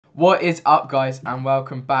What is up, guys, and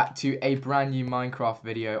welcome back to a brand new Minecraft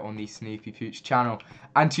video on the Snoopy Pooch channel.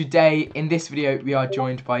 And today, in this video, we are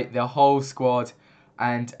joined by the whole squad.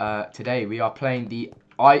 And today we are playing the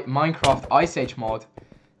Minecraft Ice Age mod.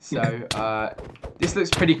 So this looks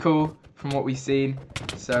pretty cool from what we've seen.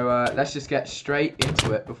 So let's just get straight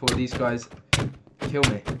into it before these guys kill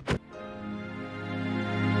me.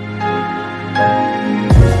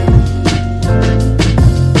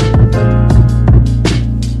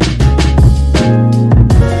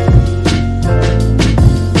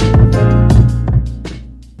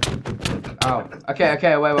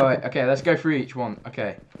 Okay, wait. Okay, let's go through each one.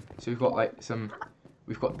 Okay, so we've got like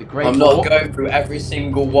we've got the great. I'm not going through every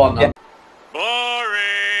single one. Yeah.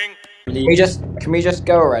 Boring. Can we just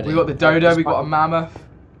go already? We got the dodo. We got a mammoth.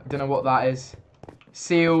 I don't know what that is.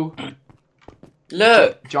 Seal.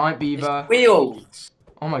 Look. Giant beaver. It's wheels.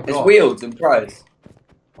 Oh my god. It's wheels and price.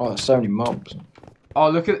 Oh, there's so many mobs. Oh,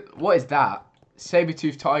 look at what is that?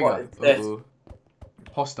 Saber-toothed tiger. What is this? Ooh.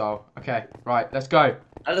 Hostile. Okay, right, let's go.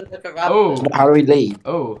 I look at rabbit. Oh. How do we leave?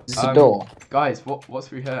 Oh. Is this a door? Guys, what's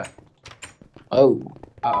through here? Oh.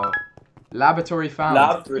 Uh-oh. Laboratory found.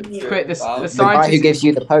 Laboratory. Quick, the The guy who scientist. gives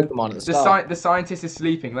you the Pokemon at the start. The scientist is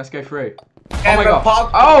sleeping. Let's go through. Okay, Oh my god.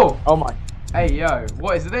 pop. Oh! Oh my. Hey yo,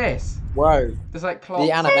 what is this? Whoa. There's like clocks.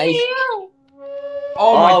 The animation.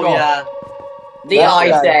 Oh my god. Yeah. The Let's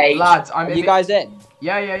Ice go. Age. Lads, I'm Are in you guys in?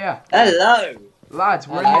 Yeah. Hello. Lads,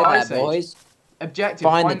 we're in the Hello Ice there, Age. boys. Objective,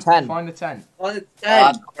 Find the tent. Find the tent. What is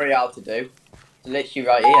that? That's very hard to do. It's literally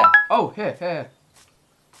right here. Oh, here.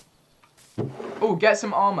 Oh, get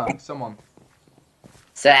some armor, someone.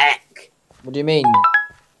 Sick. What do you mean?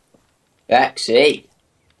 Rexy.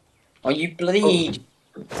 Oh, you bleed.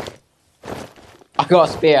 I got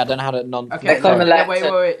a spear. I don't know how to non. Okay, Become a wait.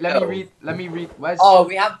 lector. Let me read. Where's... Oh,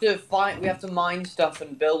 we have to mine stuff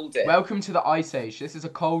and build it. Welcome to the Ice Age. This is a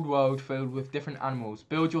cold world filled with different animals.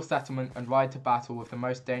 Build your settlement and ride to battle with the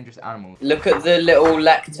most dangerous animals. Look at the little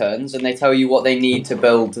lecterns and they tell you what they need to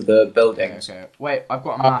build the buildings. Okay. Wait, I've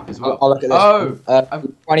got a map as well. I'll look at this.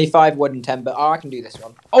 Oh! 25 wood and 10, but I can do this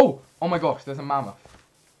one. Oh my gosh, there's a mammoth.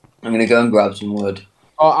 I'm gonna go and grab some wood.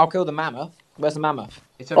 Oh, I'll kill the mammoth. Where's the mammoth?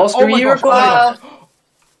 It's Oscar, my you gosh, require-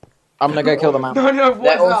 I'm gonna go kill the mammoth. No, what's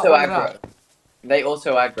They're that? also What's aggro. that? They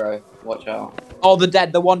also aggro. Watch out. Oh, the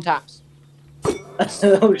dead. The one taps.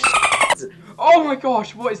 Oh, shit. Oh my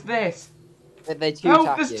gosh, what is this? They two Help,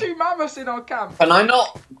 tap there's you. 2 mammoths in our camp. Can I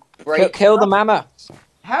not break? Kill the mammoth.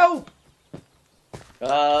 Help!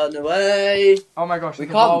 Run away. Oh my gosh, We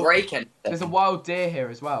there's a can't wild- break anything. There's a wild deer here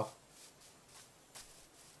as well.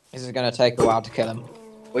 This is gonna take a while to kill him.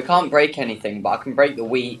 We can't break anything, but I can break the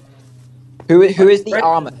wheat. Who is the Break-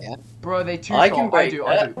 armor here? Bro, they two I shot. can break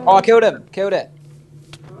I that. do. Oh, I killed him. Killed it.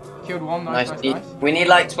 Killed one, nice. We need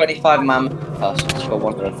like 25 mammoth tusks for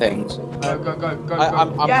one of the things. Go.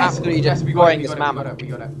 I'm Yes, absolutely yes, we destroying got it, this we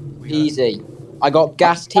got it. We got it. Easy. I got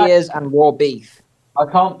gas tears and raw beef. I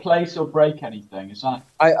can't place or break anything. Is that?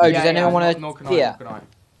 Does anyone want nor to can I, spear? nor can I.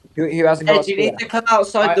 Who hasn't got a Ed, you spear? need to come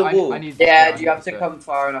outside the wall. I need- Yeah, I you need have to to- come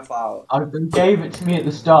far enough out. You gave it to me at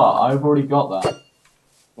the start. I've already got that.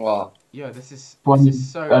 What? Yo, this is 20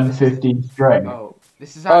 so. and 15 string. Oh,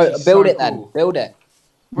 this is actually Oh, build so it then. cool. Build it.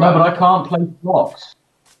 No, but I can't place blocks.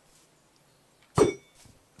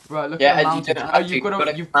 Bro, look Yeah, at the Ed, you mountain. don't Oh, have to. You've got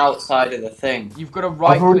to come outside of the thing. You've got to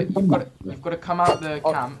right I've already click. done You've got to come out the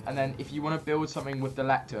camp, and then if you want to build something with the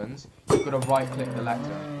lecterns, you've got to right click the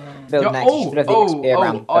lectern. Build Yo, next. You should have the XP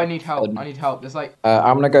around. I need help. I need help. There's like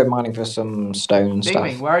I'm gonna go mining for some stone and Bing stuff.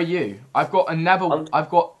 Bing, where are you? I've got a nether. I've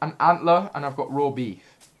got an antler, and I've got raw beef.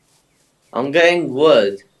 I'm getting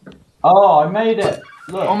wood. Oh, I made it.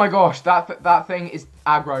 Look. Oh my gosh, that thing is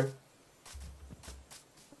aggro.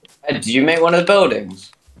 Ed, did you make one of the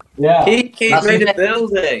buildings? Yeah. He That's made a it.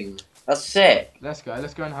 building. That's sick. Let's go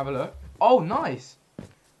and have a look. Oh, nice.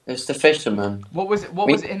 It's the fisherman. What was it? What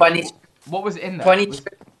We was need it in? 20 What was it in there? 20 Was,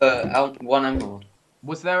 one emerald.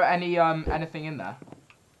 was there anything in there?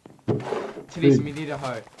 Talisa, we need a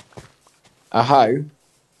hoe. A hoe.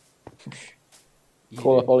 You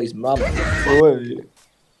Call do. up Ollie's mum. Oi.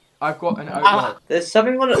 I've got an oak Ah, there's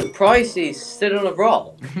something on a pricey stood on a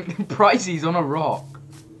rock. Pricey's on a rock.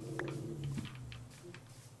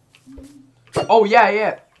 Oh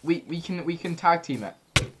yeah. We can tag team it.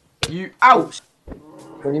 You ouch!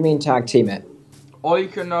 What do you mean tag team it? Ollie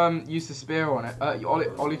can use the spear on it.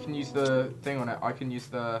 Ollie can use the thing on it. I can use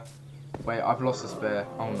the. Wait, I've lost the spear.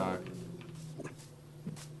 Oh no.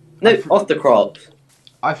 No, off the crops.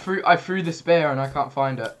 I threw the spear and I can't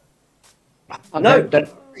find it. No. Don't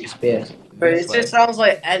spears. But This it way. just sounds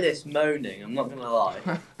like Ellis moaning, I'm not gonna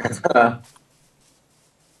lie.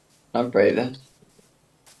 I'll break this.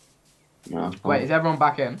 No. Wait, is everyone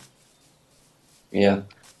back in? Yeah.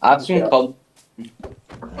 I have some cob.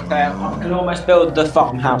 Okay, I can almost build the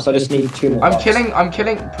farmhouse. I just need 2 more. I'm killing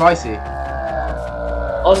Pricey.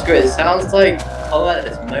 Oscar, it sounds like Colette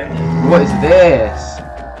is moaning. What is this?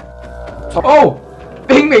 Oh!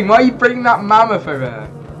 Bing Bing, why are you bringing that mammoth over here?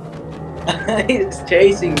 It's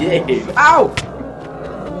chasing you. Ow!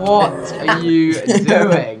 What are you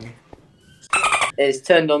doing? It's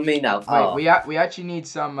turned on me now. Wait, we actually need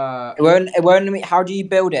some It won't let me. How do you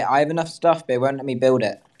build it? I have enough stuff, but it won't let me build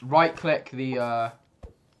it. right click the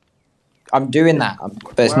I'm doing that,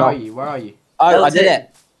 but it's where not. are you? Where are you? Oh, I LT. did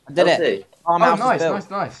it. I did it. LT. Oh, Farmhouse is nice,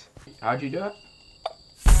 built. nice. How'd you do it?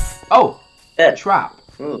 Oh! Yeah. Trap.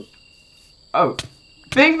 Ooh. Oh.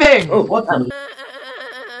 Bing Bing! Oh, what the?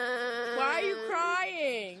 Why are you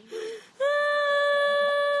crying?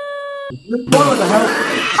 What the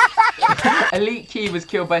hell? Elite Key was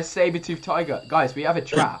killed by a saber-toothed tiger. Guys, we have a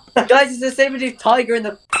trap. Guys, it's a saber-toothed tiger in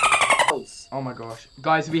the house. Oh my gosh.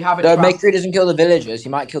 Guys, we have a No, trap. make sure he doesn't kill the villagers. He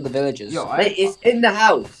might kill the villagers. Yo, Mate, it's in the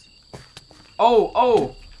house.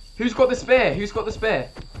 Oh! Who's got the spear? Who's got the spear?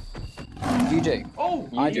 You do. Oh!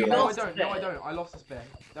 I do. No, I lost don't. it. No, I don't. I lost the spear.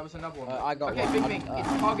 There was another one. I got okay, one. Bing Bing. It's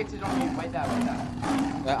targeted on you. Wait there.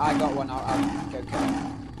 I got one. I'll go kill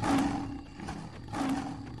him.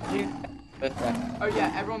 Oh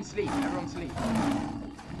yeah, everyone sleep.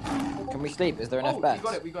 Can we sleep? Is there enough Oh, beds?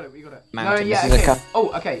 we got it. Mountain, No, yeah, this is a okay.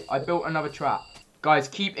 Oh, okay. I built another trap. Guys,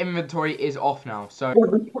 keep inventory is off now. So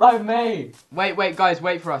Look what I made. wait, guys,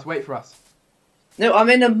 wait for us. No, I'm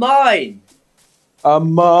in a mine. A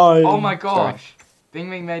mine. Oh my gosh. Bing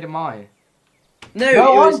Bing made a mine. No,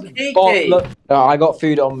 No, it was I'm- Kiki. Oh, look. I got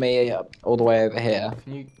food on me all the way over here.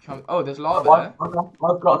 Can you come? Oh, there's lava there.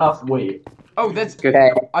 I've got enough wheat. Oh, there's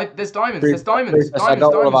Okay. there's diamonds. There's diamonds. I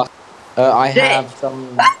got all of Diamonds. us. I Dick. have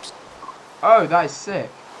some. Oh, that is sick.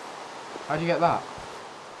 How'd you get that?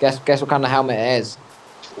 Guess what kind of helmet it is?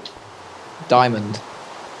 Diamond.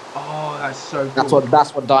 Oh, that's so cool.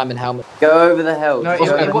 That's what diamond helmet. Go over the hill. No,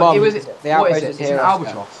 Oscar, it come was on. the The what is outpost it? is It's here, an Oscar.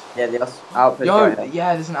 albatross. Yeah, the outpost. Yo, right here.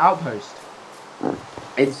 yeah, there's an outpost.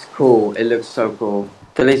 It's cool. It looks so cool.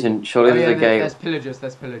 Deletion, surely Oh, yeah, there's a gate.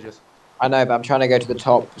 there's pillagers. I know, but I'm trying to go to the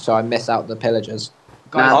top so I miss out the pillagers.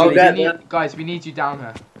 Guys, Nah, I'll we get need, them. guys, we need you down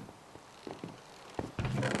here.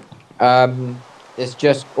 It's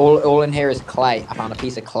just all in here is clay. I found a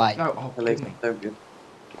piece of clay. No, oh, Deletion, kidding me. so good.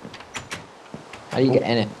 How do you get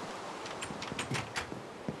in it?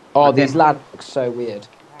 Oh, Okay. these lads look so weird.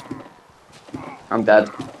 I'm dead.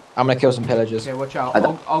 I'm gonna kill some pillagers. Okay, watch out. I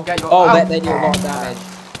don't- I'll get your. Oh, Ow. they do a lot of damage.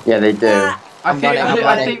 Yeah, they do. I I'm think running, I'm I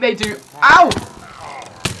running. think they do. Ow!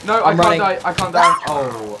 No, I'm running. I can't die.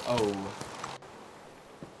 Oh.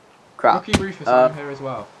 Crap. Rookie Rufus, Uh, I'm here as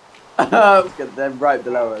well. They're right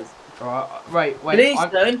below us. Alright, wait. Please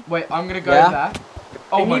I'm gonna go Yeah? there.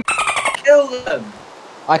 Oh Can my. you kill them?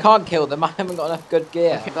 I can't kill them. I haven't got enough good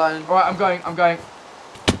gear. Alright, I'm going.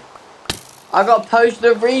 I got potion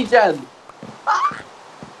of regen.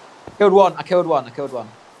 Killed one. I killed one.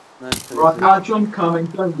 No, Right, lads, I'm coming.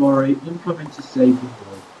 Don't worry. I'm coming to save you.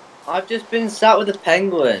 boy. I've just been sat with a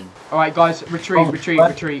penguin. Alright, guys, retreat. Oh,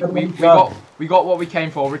 We go. got what we came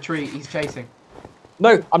for. Retreat. He's chasing.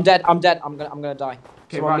 No, I'm dead. I'm gonna die.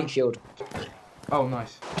 Okay, Someone run. meat shield. Oh,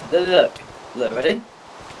 nice. Look, ready?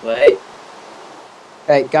 Wait.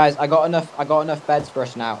 Hey guys, I got enough beds for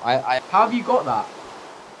us now. How have you got that?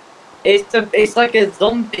 It's like a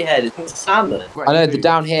zombie head. It's a salmon. I know.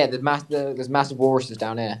 Down here, there's massive walruses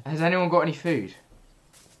down here. Has anyone got any food?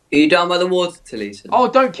 Are you down by the water, Taliesin? Oh,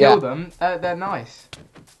 don't kill Yeah. them. They're nice.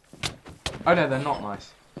 Oh no, they're not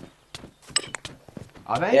nice.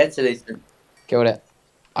 Are they? Yeah, Taliesin. Killed it.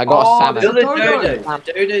 I got Oh, a salmon. there's Kill the dodo. dodos.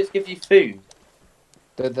 Dodos give you food.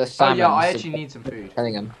 The Oh salmon. yeah, I actually need some food.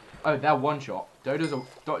 Killing them. Oh, they're one shot.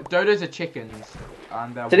 Dodos are chickens,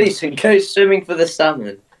 and they're Taliesin, go swimming for the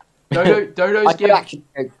salmon. I dodos could give actually.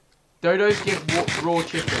 raw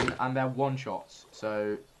chicken, and they're one shots.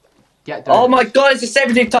 So get. Oh Dodos. my god, it's a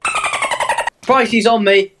 70 time. Pricey's on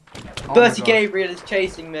me. Oh my Bertie God. Gabriel is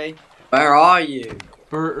chasing me. Where are you?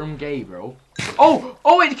 Bertram Gabriel.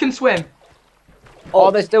 Oh, it can swim. Oh,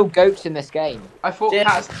 there's still goats in this game. I thought Yeah.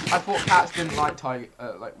 cats didn't like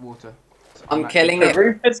like water. So I'm actually- killing it.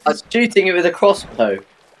 Rufus is shooting it with a crossbow.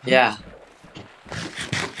 Yeah.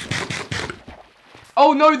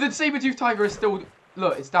 Oh no, the saber-toothed tiger is still.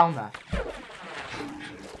 Look, it's down there.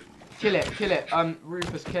 Kill it.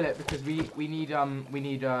 Rufus, kill it because we need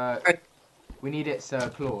its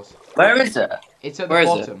claws. Where is it? It's at Where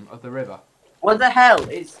the is it? bottom of the river. What the hell?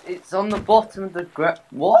 It's on the bottom of the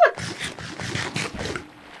What?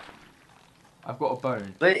 I've got a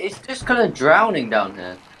bone. But it's just kind of drowning down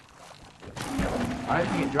here. I don't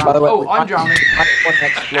think it By the drowns. way, Oh, I'm drowning. I want to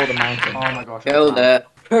explore the mountain. Oh my gosh. Killed it.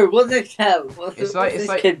 Bro, what's the hell? It's like- this it's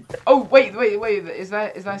like- kid? Oh, wait. Is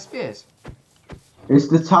that spears? It's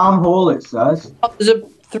the town hall, it says. Oh, there's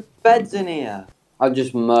 3 beds in here. I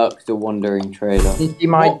just murked a wandering trader. You see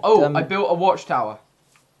my, Oh, I built a watchtower.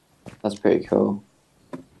 That's pretty cool.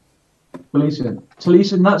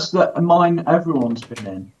 Taliesin, that's the mine everyone's been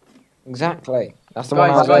in. exactly. That's the one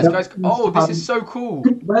I Guys, was guys. Oh, this is so cool.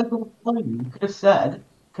 Where's the mine? You could have said.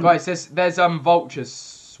 Guys, there's vultures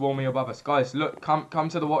swarming above us. Guys, look, come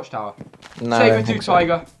to the watchtower. No, I Saber don't tooth think so.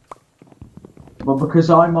 tiger. Well, because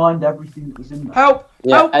I mined everything that was in there. Help!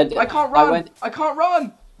 Yeah, Help! Ed- I can't I run! went- I can't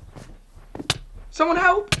run! Someone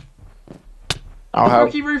help! I'll help.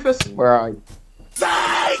 Rookie Rufus! Where are you?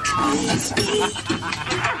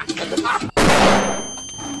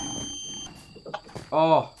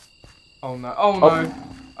 Oh. Oh no. Oh no.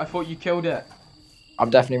 I thought you killed it. I'm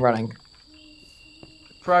definitely running.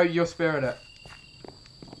 Throw your spear at it.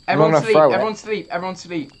 I'm Everyone gonna sleep. throw it. Everyone sleep. Everyone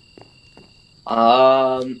sleep.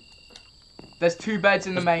 There's 2 beds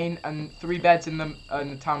in the main and 3 beds in the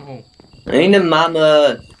town hall. I need a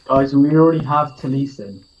mammoth. Guys, we already have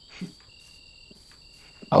Taliesin.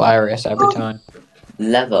 Hilarious every time.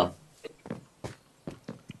 Leather.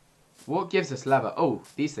 What gives us leather? Oh,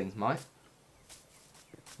 these things might.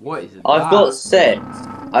 What is it? I've got 6.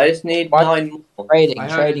 I just need What? 9 more. Trading, I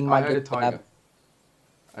trading heard my a good tiger.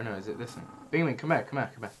 Oh no, is it this one? Bingman, come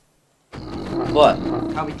here. What?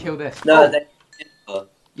 Help me kill this. No, Oh,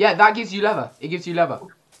 yeah, that gives you leather. It gives you leather.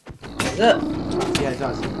 look. Yeah, it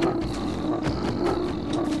does.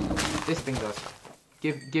 This thing does.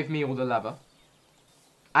 Give me all the leather.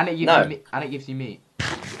 And it gives No. you gives you meat.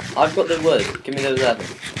 I've got the wood. Give me the leather.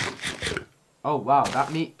 Oh wow,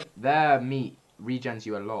 their meat regens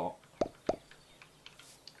you a lot.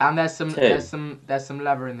 And there's some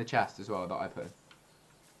leather in the chest as well that I put in.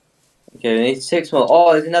 Okay, we need 6 more.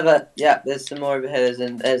 Oh, there's another. Yeah, there's some more over here.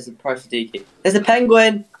 There's the price of DK. There's a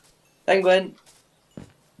penguin. Penguin.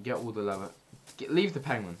 Get all the leather. Leave the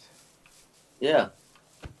penguins. Yeah.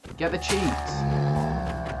 Get the cheats.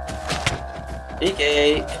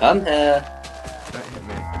 DK, come here. Don't hit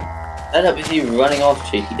me. End up with you running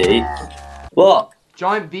off, cheeky D. What?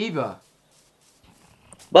 Giant beaver.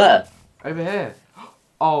 Where? Over here.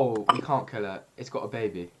 Oh, we can't kill it. It's got a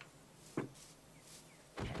baby.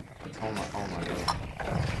 Oh my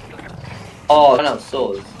god. Oh, I ran out of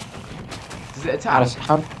swords. Does it attack?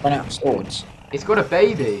 How do I run out of swords? It's got a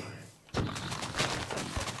baby.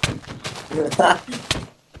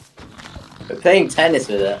 We're playing tennis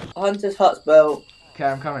with it. Hunter's Hut's built. Okay,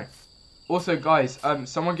 I'm coming. Also, guys,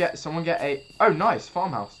 someone get a. Oh, nice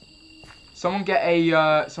farmhouse. Someone get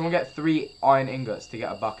 3 iron ingots to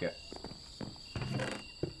get a bucket.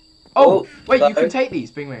 Oh, wait, you can take these,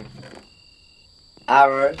 Bing Bing.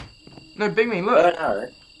 Arrow. No, Bing Bing, Bow look. and arrow.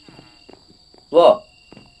 What?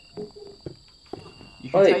 You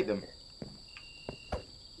can Wait. take them.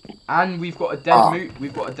 And we've got a dead moose.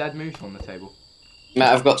 We've got a dead moose on the table. Mate,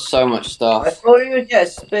 I've got so much stuff. I thought you would get a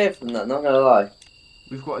spear from that, not gonna lie.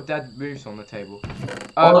 We've got a dead moose on the table.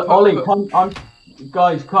 Ollie,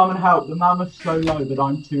 guys, come and help. The mammoth's so low that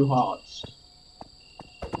I'm 2 hearts.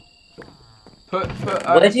 Put.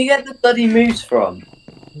 Where did you get the bloody moose from?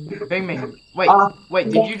 Bing Bing. Wait,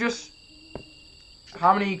 did you just?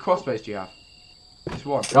 How many crossbows do you have? Just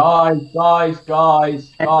one. Guys.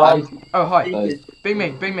 Oh hi. Bing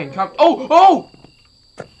Bing, come. Oh!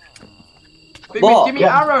 Bing Bing, What? give me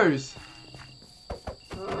Yeah. arrows.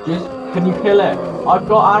 Just, can you kill it? I've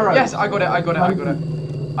got arrows. Yes, I got it.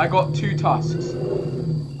 I got 2 tusks.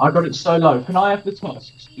 I got it so low. Can I have the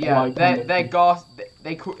tusks? Yeah, Like, they're ghast.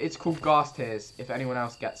 It's called ghast tears. If anyone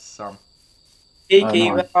else gets some. Kiki,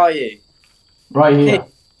 Oh, where are you? right here.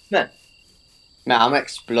 Man, I'm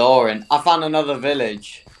exploring. I found another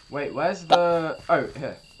village. Wait, where's the? Oh,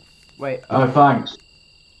 here. Wait. Oh, thanks.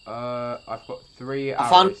 I've got 3 I arrows.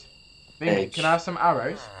 found- Bing Bing, can I have some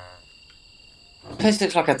arrows? This place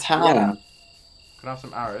looks like a town. Yeah. Can I have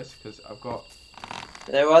some arrows? Because I've got.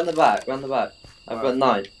 They're on the back, I've got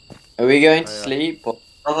 9. Are we going to Oh, yeah. sleep? Or...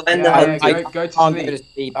 I'm in Yeah, the yeah, hut. go to I'm sleep. going to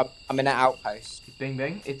sleep. I'm in an outpost. Bing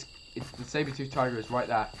Bing, it's the saber-tooth tiger is right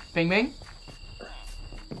there. Bing Bing.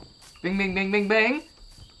 Bing.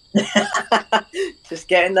 Just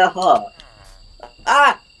get in the hut.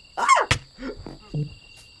 Ah!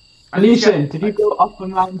 Listen, did you go up a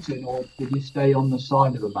mountain or did you stay on the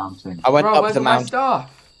side of the mountain? I went Bro, up where's the all my mountain.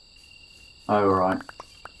 stuff? Oh, right.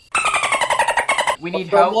 We need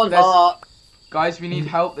From help. one There's- hut. Guys, we need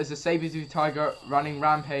help. There's a saber-tooth tiger running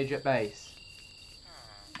rampage at base.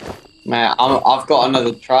 Man, I've got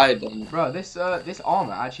another trident. Bro, this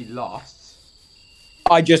armor actually lasts.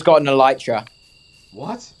 I just got an elytra.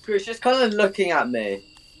 What? Chris, just kind of looking at me.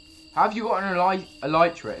 How have you got an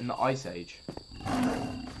elytra in the Ice Age?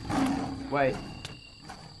 Wait.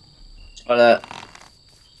 But,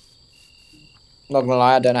 Not gonna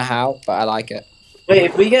lie, I don't know how, but I like it. wait,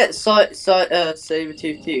 if we get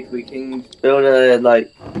saber-tooth teeth, we can build a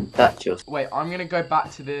like statue. Wait, I'm gonna go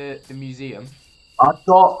back to the museum. I've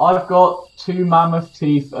got 2 mammoth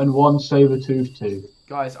teeth and 1 saber-tooth tooth.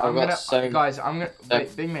 Guys, I've got so-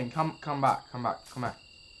 wait, Big Man, come back.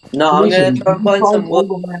 No, I'm Listen, gonna try and find some wood.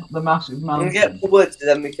 The massive We mountain. can get the wood, so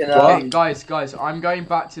then we can. Wait, guys, I'm going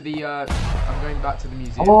back to the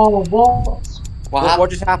museum. Oh, what? What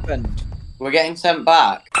just happened? We're getting sent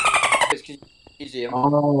back. It's 'cause museum.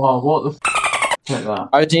 Oh, what the f*** like that?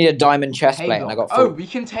 I just need a diamond chest Hey, plate, and I got oh, 4. we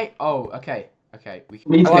can take. Oh, okay. We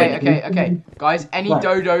can. Please Okay. wait. Guys, any Right.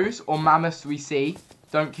 dodos or mammoths we see,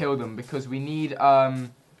 don't kill them because we need. I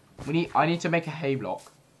need to make a hay block.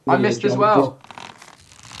 I Yeah, missed as John, well.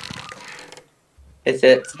 It's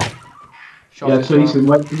it. Shot Yeah, as so you well. can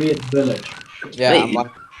wait for me at the village. Yeah, Wait. I'm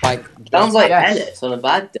like Sounds like Yes. Ellis on a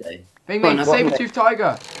bad day. Big Come Man, on, saber-tooth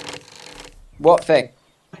tiger, what thing?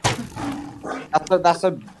 That's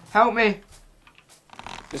a. help me.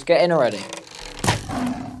 Just get in already.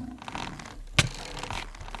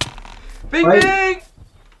 Bing Wait.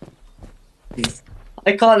 Bing!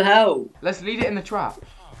 I can't help. Let's lead it in the trap.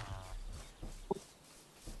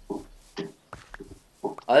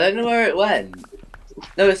 I don't know where it went.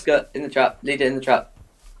 No, it's got in the trap. Lead it in the trap.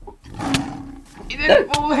 It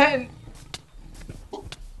didn't fall in.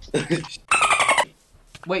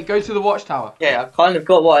 Wait, go to the watchtower. Okay, I've kind of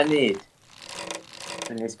got what I need.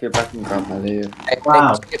 I need to go back and grab my loot.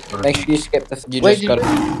 Wow. Make sure you skip the. You Where just do gotta.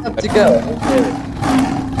 you have to go?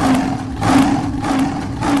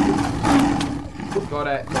 Got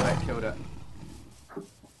it, killed it.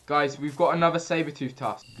 Guys, we've got another saber-tooth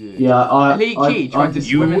tusk. Yeah, Elite Key tried to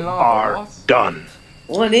swim in lava. What? done.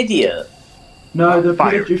 What an idiot. No, the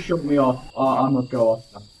Fire. pillar just shut me off. I'm gonna go off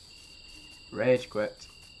now. Rage quit.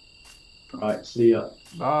 Right, see ya.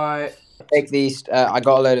 Bye. Take these. I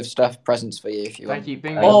got a load of stuff, presents for you if you want. Thank you,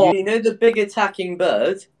 Bing. Oh, you know the big attacking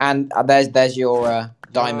bird? And there's your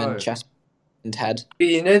diamond Oh. chest and head.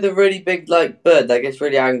 You know the really big like bird that gets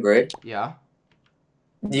really angry? Yeah.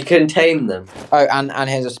 You can tame them. Oh, and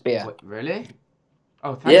here's a spear. Wait, really?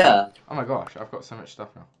 Oh, thank you. Yeah. Oh my gosh, I've got so much stuff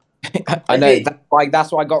now. I know. Okay.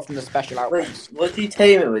 That's what I got from the special Wait, outpost. what do you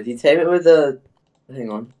tame it with? You tame it with a...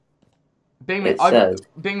 Hang on. Bing me, It says...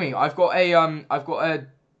 I've got a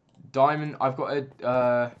diamond. I've got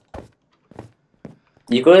a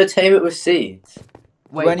You gotta tame it with seeds.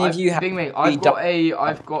 Wait, any of you have Bing me, the I've got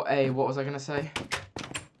a. What was I gonna say?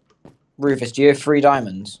 Rufus, do you have 3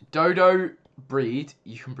 diamonds? Dodo breed.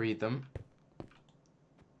 You can breed them.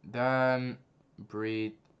 Then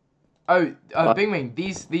breed. Oh, Bing Bing.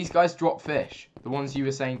 These guys drop fish. The ones you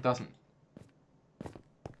were saying doesn't.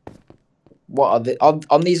 What are the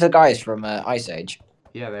on these are guys from Ice Age?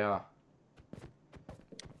 Yeah, they are.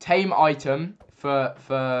 Tame item for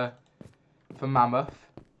mammoth.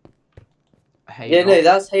 Hay Yeah, no, block.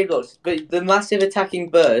 that's hay blocks. But the massive attacking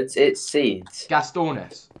birds, it's seeds.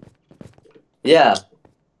 Gastornis. Yeah.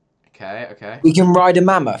 Okay. We can ride a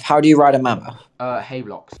mammoth. How do you ride a mammoth? Hay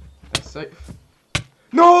blocks. That's so.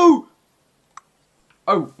 No.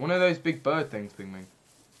 Oh, one of those big bird things, Bing Bing.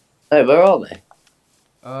 Oh, where are they?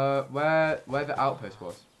 Where the outpost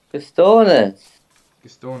was. Gastornis.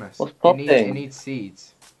 Gastornis. What's It needs popping?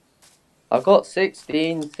 seeds. I've got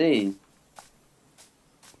 16 seeds.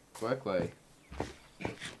 Quickly.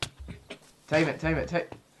 Tame it.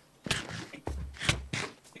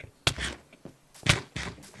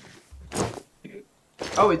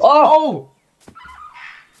 Oh, it's Oh!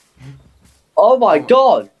 Oh my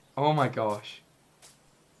god! Oh my gosh.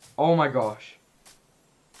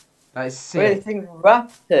 That is Wait, sick. this thing's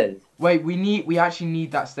rapid. Wait, we actually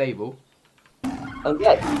need that stable.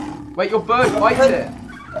 Okay. Wait, your bird bites it.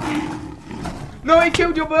 No, he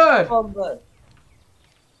killed your bird. Come on, bird.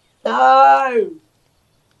 No!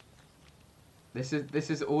 This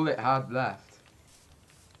is all it had left.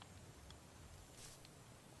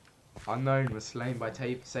 Unknown was slain by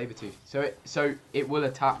Sabertooth. So it will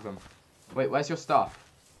attack them. Wait, where's your stuff?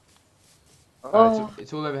 Oh,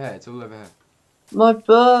 It's all over here. my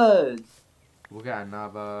bird! We'll get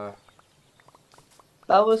another.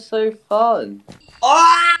 That was so fun.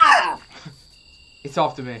 Ah! It's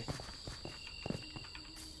after me.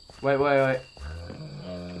 Wait.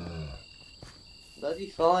 Bloody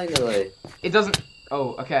finally. It doesn't.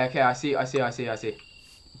 Oh, okay. I see.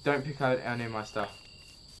 Don't pick out any of my stuff.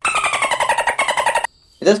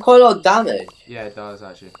 It does quite a lot of damage. Yeah, it does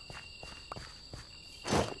actually.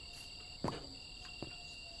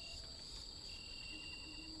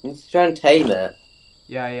 You need to try and tame it.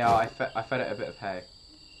 Yeah, I fed it a bit of hay.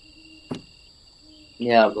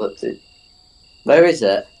 Yeah, I've looked it. Where is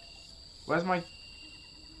it? Where'd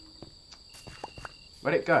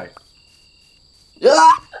it go?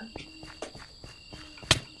 Ah!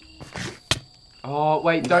 Oh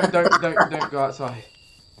wait, don't go outside.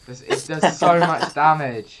 It does so much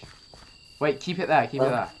damage. Wait, keep it there, keep it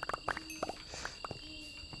there.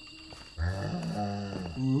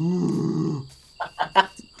 Ooh.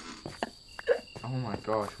 Oh my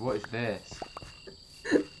gosh, what is this?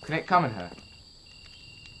 Can it come in here?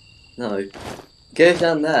 No. Go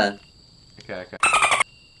down there. Okay.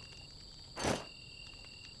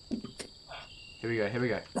 Here we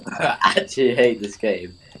go. I actually hate this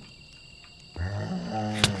game.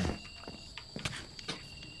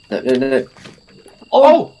 No.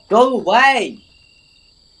 Oh! Go away!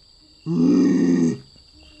 Bro,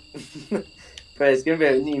 it's gonna be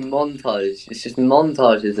a new montage. It's just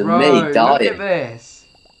montages of Bro, me dying. look at this.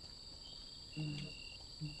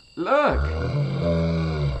 Look.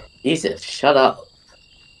 Jesus, shut up.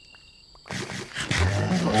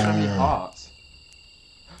 It's got so many hearts.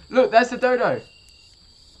 Look, there's the dodo.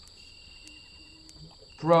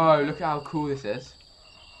 Bro, look at how cool this is.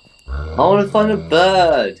 I want to find a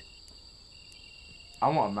bird. I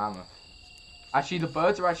want a mammoth. Actually, the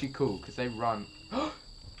birds are actually cool because they run.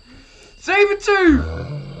 Saber-tooth!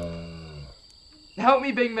 Help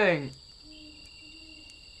me, Bing Bing.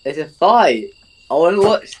 It's a fight. I want to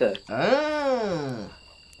watch this.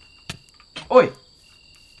 Oi!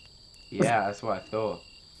 Yeah, that's what I thought.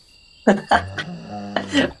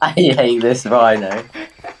 I hate this rhino.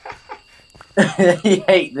 I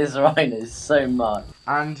hate this rhino so much.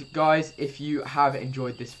 And guys, if you have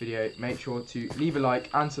enjoyed this video, make sure to leave a like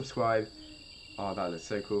and subscribe. Oh, that looks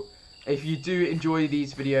so cool. If you do enjoy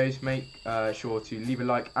these videos, make sure to leave a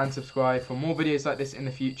like and subscribe for more videos like this in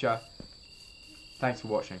the future. Thanks for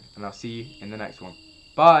watching, and I'll see you in the next one.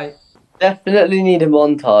 Bye! Definitely need a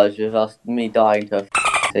montage of us, me dying to a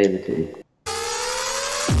saber-tooth.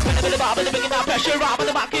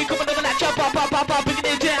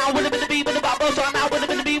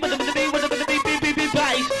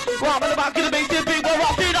 Robbing the back of the base, big, we're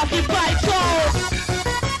rocking off your